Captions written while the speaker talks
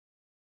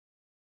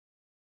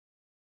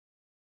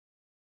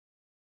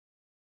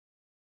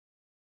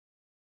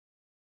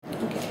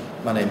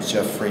My name is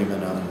Jeff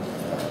Freeman. I'm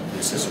the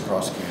assistant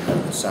prosecutor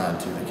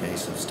assigned to the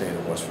case of State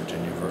of West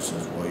Virginia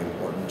versus William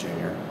Horton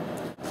Jr.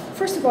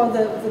 First of all,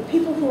 the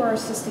people who are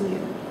assisting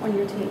you on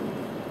your team.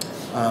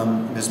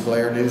 Ms.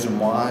 Blair News and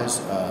Wise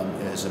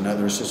is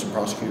another assistant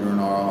prosecutor in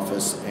our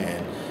office,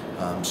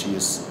 and she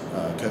is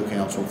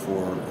co-counsel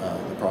for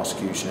the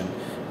prosecution.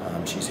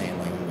 She's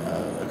handling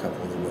a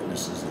couple of the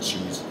witnesses that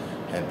she's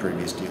had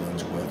previous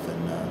dealings with,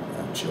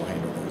 and she'll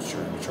handle those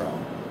during the trial.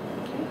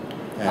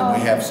 Okay.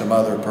 And we have some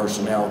other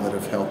personnel that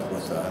have helped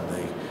with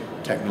the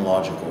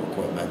technological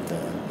equipment,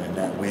 and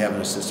that we have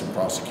an assistant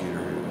prosecutor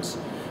who is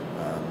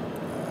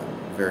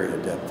very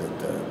adept at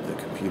the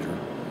computer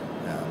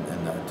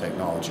and the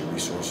technology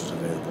resources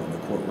available in the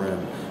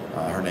courtroom.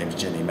 Her name's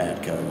Jenny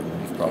Matko,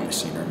 and you've probably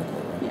seen her in the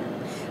courtroom. Yeah.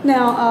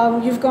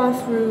 Now, you've gone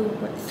through,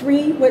 what,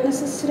 3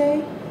 witnesses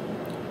today?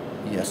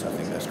 Yes, I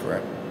think that's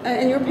correct.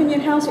 In your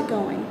opinion, how's it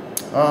going?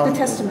 The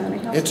testimony,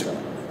 how's it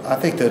going? I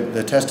think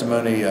the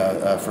testimony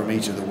from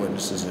each of the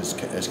witnesses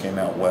has came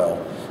out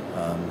well.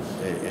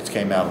 It's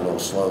came out a little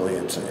slowly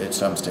at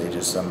some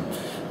stages.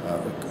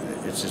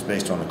 It's just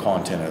based on the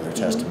content of their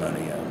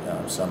testimony.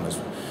 Some is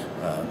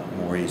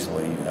more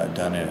easily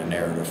done in a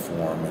narrative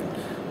form,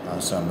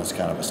 and some is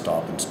kind of a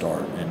stop and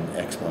start and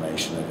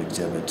explanation of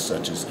exhibits,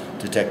 such as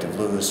Detective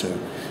Lewis, who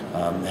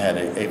had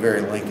a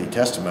very lengthy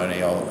testimony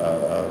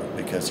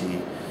because he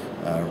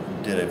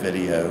did a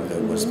video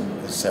that was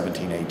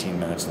 17-18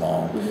 minutes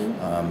long,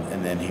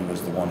 and then he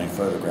was the one who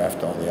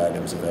photographed all the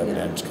items of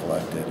evidence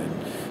collected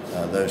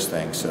and those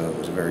things. So it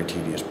was a very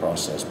tedious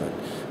process, but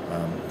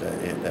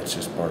that's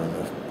just part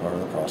of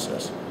the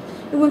process.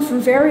 It went from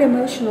very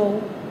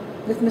emotional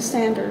with Ms.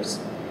 Sanders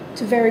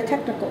to very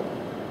technical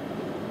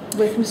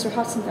with Mr.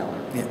 Hotzenbeller.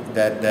 Yeah,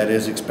 that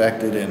is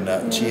expected,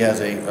 and she has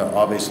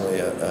obviously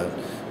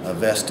a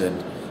vested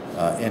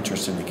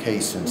interest in the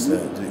case, since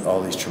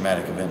all these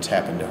traumatic events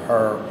happened to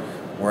her,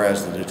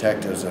 whereas the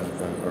detectives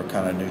are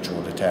kind of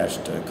neutral,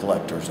 detached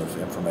collectors of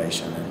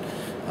information,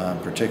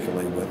 and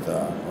particularly with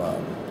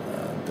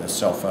the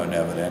cell phone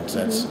evidence,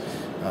 that's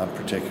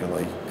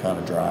particularly kind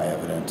of dry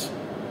evidence.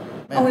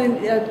 Oh,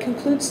 and it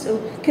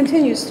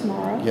continues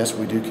tomorrow? Yes,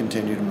 we do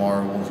continue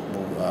tomorrow.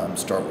 We'll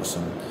start with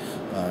some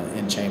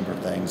in-chamber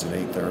things at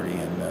 8:30,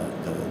 and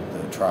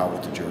the trial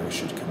with the jury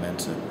should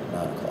commence at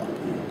 9 o'clock.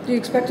 Do you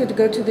expect it to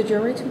go to the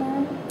jury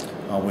tomorrow?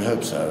 We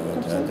hope so.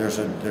 There's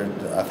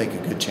I think,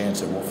 a good chance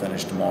that we'll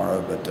finish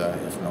tomorrow, but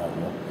if not,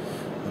 we'll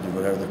do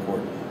whatever the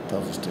court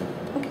tells us to.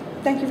 Okay.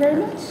 Thank you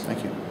very much.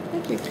 Thank you.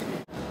 Thank you.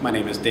 My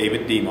name is Dave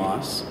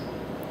DeMoss.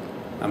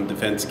 I'm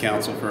defense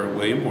counsel for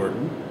William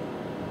Horton.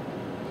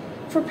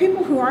 For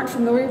people who aren't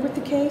familiar with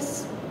the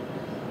case,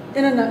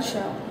 in a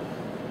nutshell,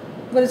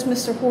 what is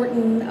Mr.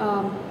 Horton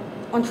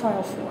on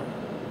trial for?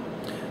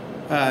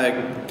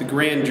 The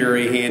grand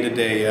jury handed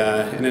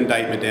an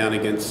indictment down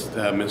against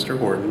Mr.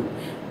 Horton,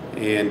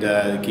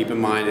 and keep in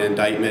mind, an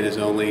indictment is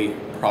only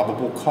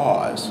probable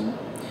cause,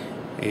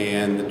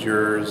 and the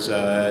jurors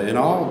in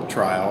all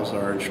trials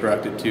are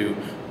instructed to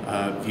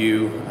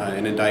view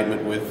an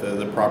indictment with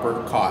the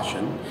proper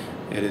caution.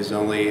 It is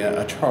only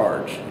a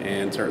charge,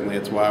 and certainly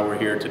it's why we're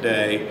here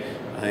today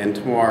and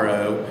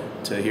tomorrow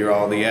to hear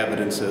all the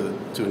evidence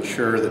to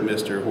ensure that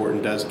Mr.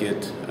 Horton does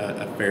get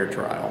a fair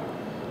trial.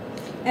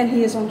 And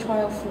he is on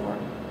trial for?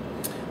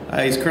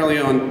 He's currently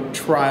on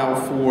trial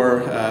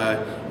for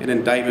an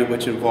indictment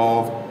which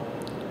involved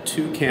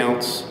 2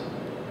 counts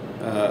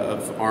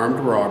of armed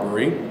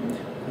robbery.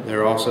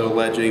 They're also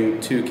alleging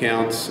 2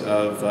 counts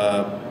of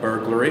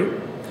burglary,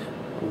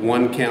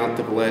 1 count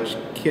of alleged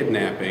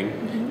kidnapping,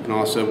 and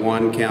also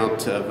 1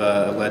 count of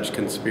alleged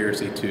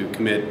conspiracy to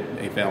commit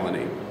a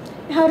felony.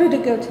 How did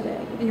it go today,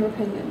 in your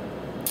opinion?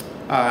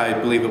 I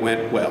believe it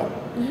went well.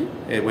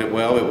 It went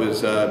well. It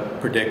was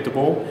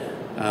predictable,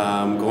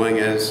 going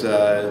as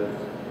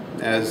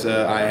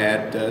I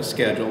had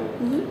scheduled,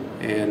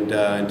 and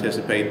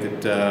anticipate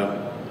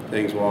that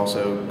things will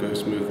also go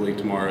smoothly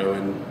tomorrow,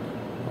 and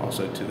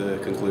also to the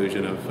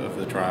conclusion of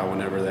the trial,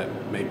 whenever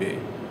that may be.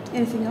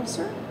 Anything else,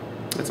 sir?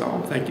 That's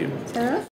all. Thank you. Sarah?